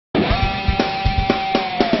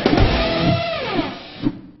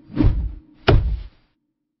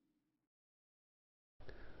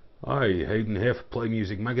Hi, Hayden here for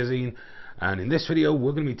Playmusic magazine, and in this video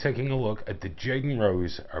we're going to be taking a look at the Jaden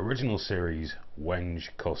Rose original series Wenge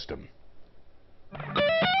Custom.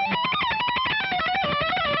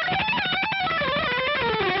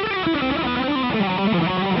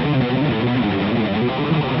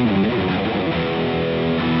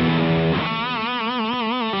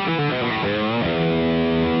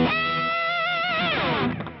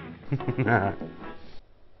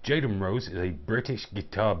 Jaden Rose is a British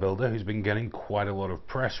guitar builder who's been getting quite a lot of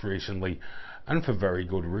press recently, and for very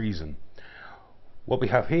good reason. What we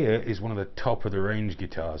have here is one of the top of the range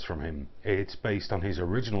guitars from him. It's based on his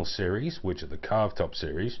original series, which are the carved top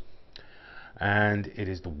series, and it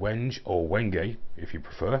is the Wenge, or Wenge if you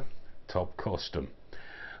prefer, top custom.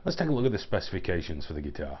 Let's take a look at the specifications for the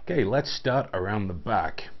guitar. Okay, let's start around the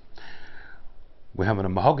back. We have a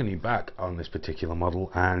mahogany back on this particular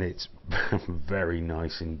model, and it's very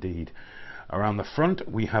nice indeed. Around the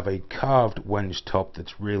front we have a carved Wenge top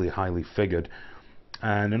that's really highly figured,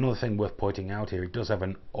 and another thing worth pointing out here, it does have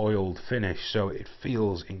an oiled finish, so it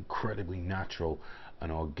feels incredibly natural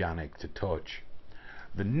and organic to touch.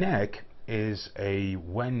 The neck is a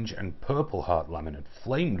Wenge and Purple Heart laminate,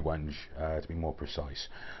 flamed Wenge to be more precise,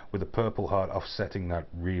 with the Purple Heart offsetting that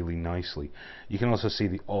really nicely. You can also see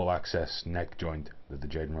the all-access neck joint that the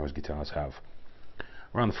Jaden Rose guitars have.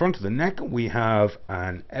 Around the front of the neck we have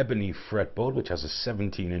an ebony fretboard which has a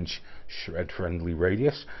 17-inch shred-friendly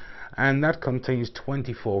radius, and that contains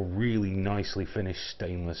 24 really nicely finished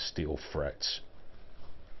stainless steel frets.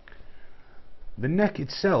 The neck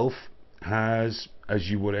itself has, as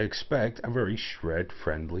you would expect, a very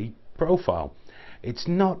shred-friendly profile. It's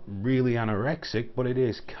not really anorexic, but it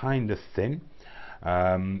is kind of thin.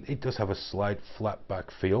 It does have a slight flat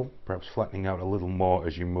back feel, perhaps flattening out a little more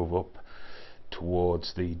as you move up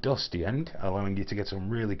towards the dusty end, allowing you to get some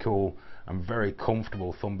really cool and very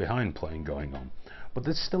comfortable thumb behind playing going on. But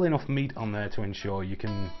there's still enough meat on there to ensure you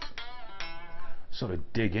can sort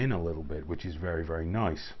of dig in a little bit, which is very, very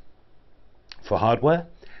nice. For hardware,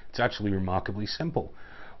 it's actually remarkably simple.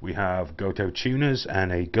 We have Goto tuners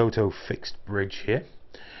and a Goto fixed bridge here,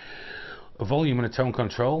 a volume and a tone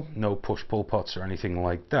control, no push-pull pots or anything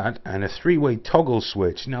like that, and a three-way toggle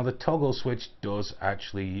switch. Now the toggle switch does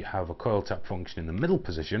actually have a coil tap function in the middle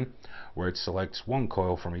position, where it selects one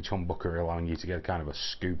coil from each humbucker, allowing you to get kind of a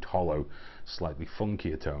scooped hollow, slightly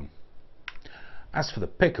funkier tone. As for the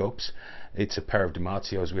pickups, it's a pair of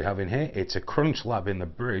Dimarzios we have in here. It's a crunch lab in the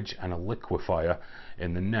bridge and a liquefier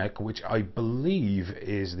in the neck, which I believe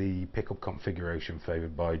is the pickup configuration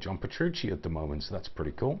favoured by John Petrucci at the moment, so that's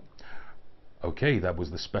pretty cool. Okay, that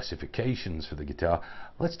was the specifications for the guitar.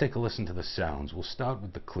 Let's take a listen to the sounds. We'll start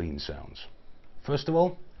with the clean sounds. First of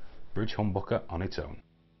all, bridge humbucker on its own.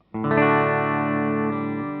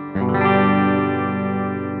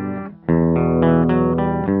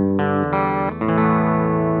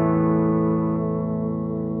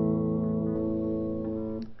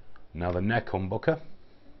 Now the neck humbucker.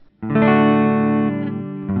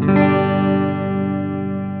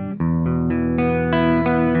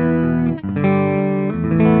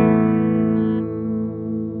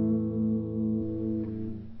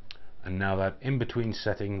 And now that in-between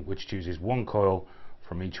setting, which chooses one coil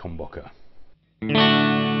from each humbucker.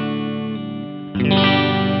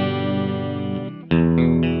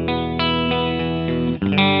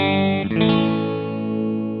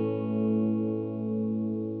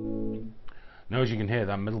 Now, as you can hear,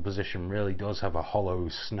 that middle position really does have a hollow,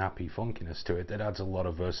 snappy funkiness to it that adds a lot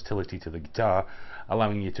of versatility to the guitar,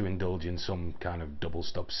 allowing you to indulge in some kind of double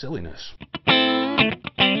stop silliness.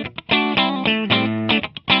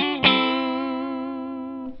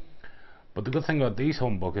 But the good thing about these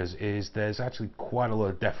humbuckers is there's actually quite a lot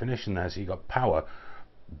of definition there, so you got power,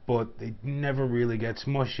 but it never really gets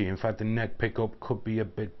mushy. In fact, the neck pickup could be a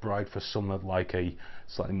bit bright for some that like a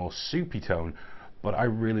slightly more soupy tone, but I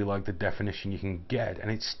really like the definition you can get,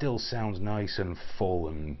 and it still sounds nice and full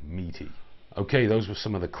and meaty. Okay, those were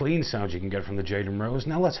some of the clean sounds you can get from the Jaden Rose.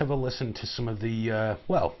 Now let's have a listen to some of the,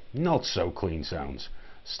 well, not so clean sounds,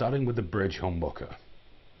 starting with the bridge humbucker.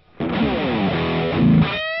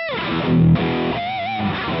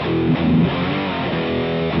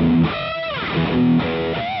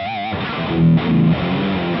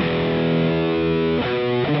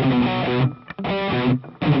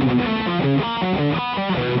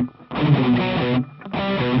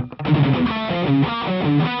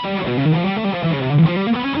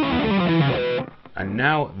 And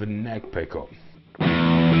now the neck pickup.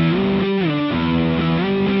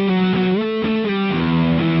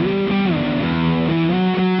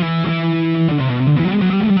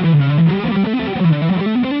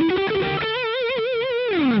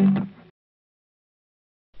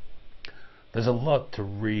 lot to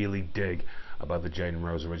really dig about the Jaden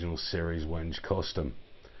Rose original series Wenge custom.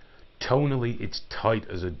 Tonally, it's tight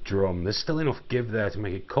as a drum. There's still enough give there to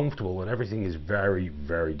make it comfortable, and everything is very,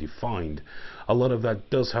 very defined. A lot of that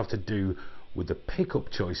does have to do with the pickup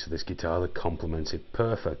choice of this guitar that complements it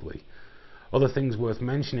perfectly. Other things worth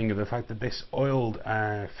mentioning are the fact that this oiled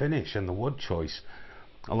finish and the wood choice,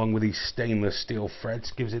 along with these stainless steel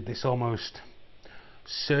frets, gives it this almost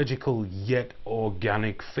surgical yet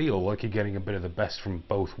organic feel, like you're getting a bit of the best from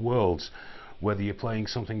both worlds. Whether you're playing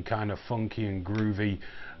something kind of funky and groovy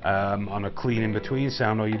on a clean in-between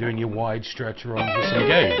sound, or you're doing your wide stretch or on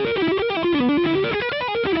disengage.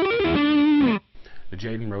 The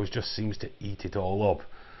Jaden Rose just seems to eat it all up.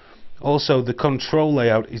 Also, the control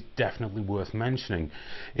layout is definitely worth mentioning.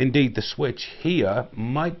 Indeed, the switch here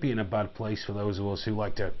might be in a bad place for those of us who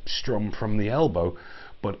like to strum from the elbow,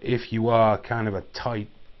 but if you are kind of a tight,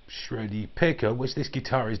 shreddy picker, which this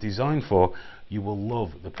guitar is designed for, you will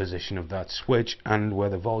love the position of that switch and where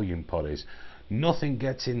the volume pot is. Nothing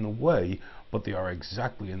gets in the way, but they are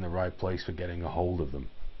exactly in the right place for getting a hold of them.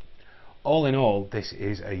 All in all, this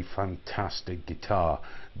is a fantastic guitar.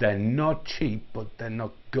 They're not cheap, but they're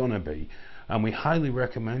not gonna be, and we highly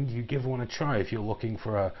recommend you give one a try if you're looking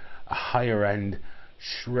for a higher end,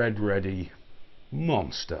 shred ready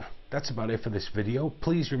monster. That's about it for this video.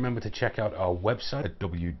 Please remember to check out our website at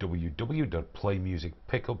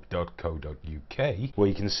www.playmusicpickup.co.uk, where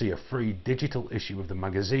you can see a free digital issue of the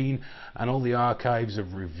magazine and all the archives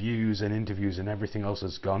of reviews and interviews and everything else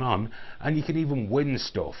that's gone on, and you can even win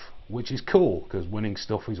stuff, which is cool, because winning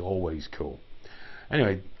stuff is always cool.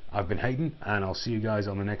 Anyway, I've been Hayden, and I'll see you guys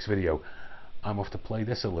on the next video. I'm off to play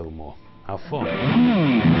this a little more. Have fun.